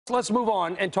let's move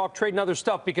on and talk trade and other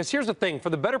stuff, because here's the thing. For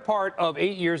the better part of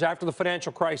 8 years after the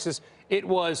financial crisis, it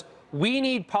was, we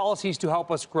need policies to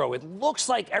help us grow. It looks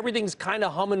like everything's kind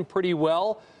of humming pretty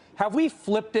well. Have we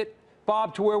flipped it,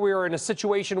 Bob, to where we are in a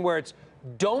situation where it's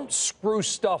don't screw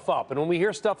stuff up? And when we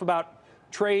hear stuff about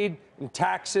trade and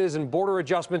taxes and border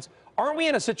adjustments, aren't we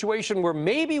in a situation where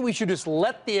maybe we should just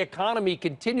let the economy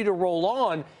continue to roll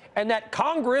on, and that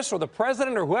Congress or the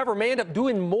president or whoever may end up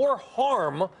doing more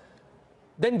harm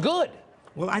than good?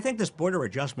 Well, I think this border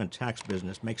adjustment tax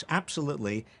business makes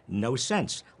absolutely no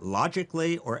sense,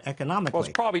 logically or economically. Well,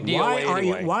 it's probably DOA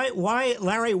anyway. Why,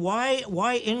 Larry,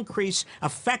 why increase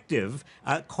effective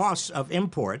costs of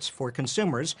imports for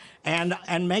consumers and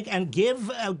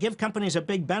give companies a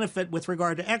big benefit with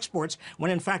regard to exports,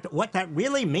 when in fact what that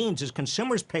really means is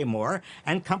consumers pay more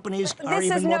and companies are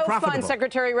even more profitable? This is no fun,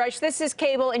 Secretary Reich. This is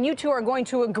cable, and you two are going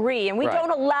to agree, and we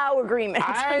don't allow agreements.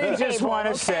 I just want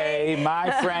to say, my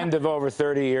friend of over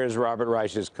 30 years, Robert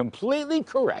Reich, is completely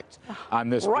correct on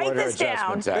this border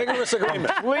adjustment tax. Vigorous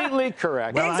agreement. Completely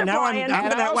correct. Well, now I'm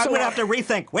going to have to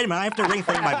rethink. Wait a minute, I have to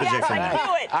rethink my position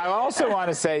now. I also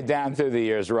want to say, down through the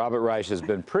years, Robert Reich has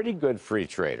been pretty good free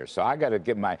trader. So I got to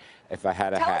give my, if I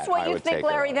had a hat, I would take it. Tell us what you think,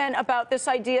 Larry, then, about this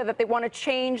idea that they want to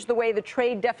change the way the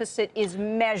trade deficit is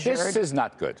measured. This is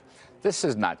not good. This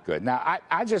is not good. Now,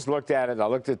 I just looked at it. I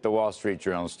looked at the Wall Street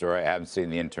Journal story. I haven't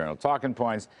seen the internal talking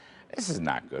points. This is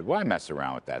not good. Why mess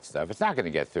around with that stuff? It's not going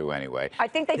to get through anyway. I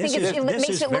think they think it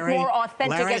makes it look more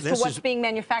authentic as to what's being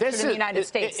manufactured in the United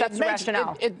States. That's the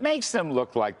rationale. It makes them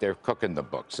look like they're cooking the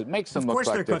books. It makes them look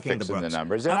like they're fixing the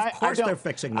numbers. Of course they're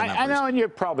fixing the numbers. I know, and you're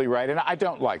probably right, and I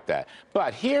don't like that.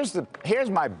 But here's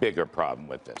my bigger problem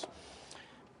with this.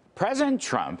 President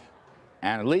Trump,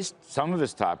 and at least some of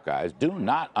his top guys, do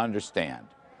not understand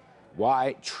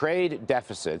why trade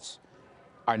deficits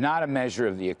are not a measure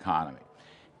of the economy.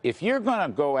 If you're going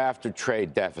to go after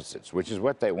trade deficits, which is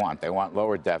what they want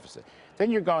lower deficit,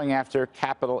 then you're going after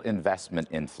capital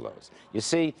investment inflows. You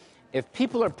see, if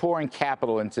people are pouring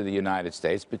capital into the United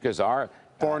States because our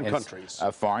foreign countries,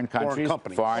 foreign companies,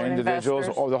 foreign individuals,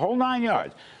 or the whole 9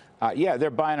 yards, yeah,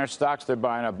 they're buying our stocks, they're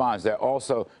buying our bonds. They're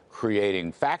also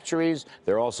creating factories.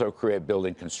 They're also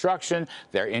building construction.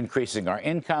 They're increasing our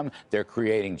income. They're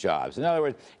creating jobs. In other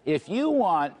words, if you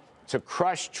want to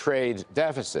crush trade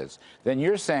deficits, then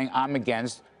you're saying I'm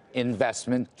against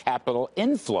investment capital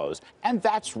inflows. And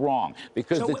that's wrong,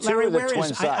 because the two are the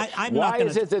twin sides. Why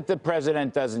is it that the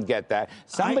president doesn't get that?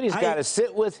 Somebody's got to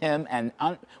sit with him and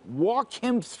walk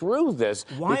him through this.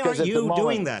 Why aren't you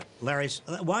doing that, Larry?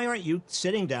 Why aren't you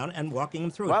sitting down and walking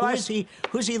him through it? Well,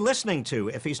 who's he listening to?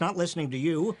 If he's not listening to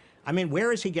you, I mean,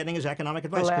 where is he getting his economic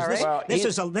advice?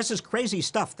 Because this is crazy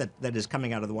stuff that is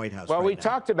coming out of the White House. Well, we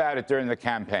talked about it during the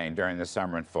campaign, during the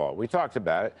summer and fall. We talked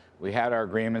about it. We had our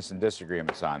agreements and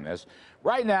disagreements on this.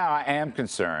 Right now, I am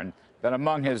concerned that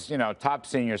among his, top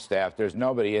senior staff, there's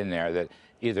nobody in there that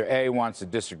either A, wants to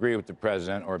disagree with the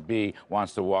president, or B,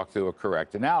 wants to walk through a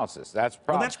correct analysis. That's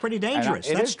well, that's pretty dangerous.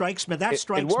 That strikes me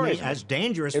as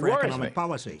dangerous for economic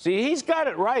policy. See, he's got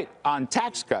it right on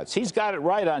tax cuts. He's got it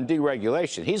right on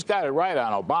deregulation. He's got it right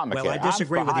on Obamacare. Well, I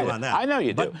disagree with you on that. I know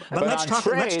you do. But let's talk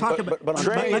about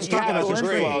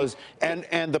trade.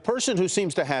 And the person who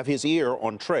seems to have his ear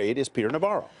on trade is Peter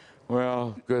Navarro.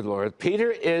 Well, good Lord.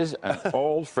 Peter is an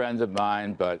old friend of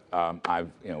mine, but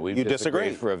we've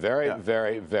disagreed for a very,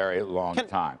 very, very long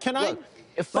time. Can I?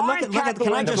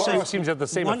 Navarro seems to have the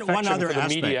same affection for the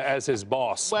media as his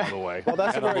boss, by the way. Well,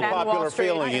 that's a very popular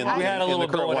feeling in the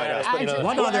current White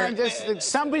House.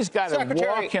 Somebody's got to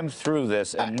walk him through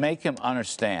this and make him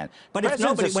understand. But if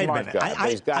nobody, wait a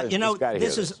minute.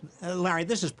 This is, Larry,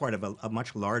 this is part of a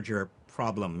much larger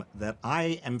problem that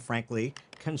I am frankly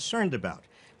concerned about.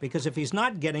 Because if he's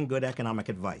not getting good economic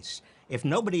advice, if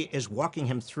nobody is walking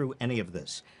him through any of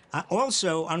this,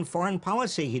 also on foreign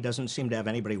policy, he doesn't seem to have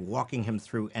anybody walking him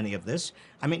through any of this.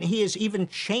 I mean, he is even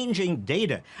changing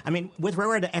data. I mean, with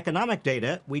regard to economic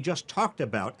data, we just talked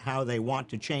about how they want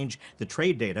to change the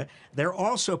trade data. They're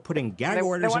also putting gag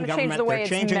orders in government. They're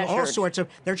changing all sorts of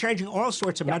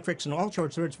metrics and all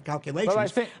sorts of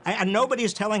calculations. And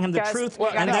nobody's telling him the truth.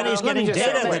 And then he's getting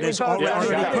data that is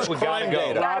already we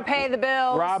got to pay the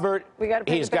bills. Robert,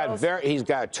 he's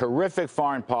got a terrific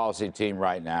foreign policy team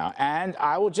right now. And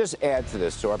I will just add to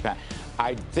this, to our panel.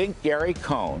 I think Gary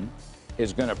Cohn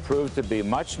is going to prove to be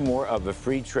much more of a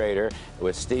free trader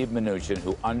with Steve Mnuchin,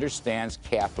 who understands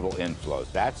capital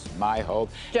inflows. That's my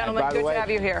hope. Gentlemen, good to have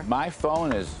you here. My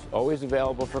phone is always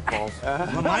available for calls.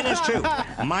 Well, mine is too.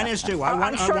 Mine is too. I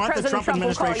want the Trump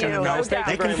administration to know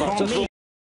they can call me.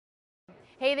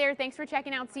 Hey there, thanks for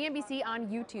checking out CNBC on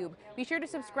YouTube. Be sure to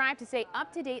subscribe to stay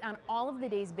up to date on all of the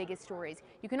day's biggest stories.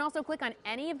 You can also click on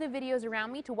any of the videos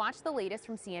around me to watch the latest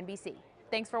from CNBC.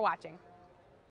 Thanks for watching.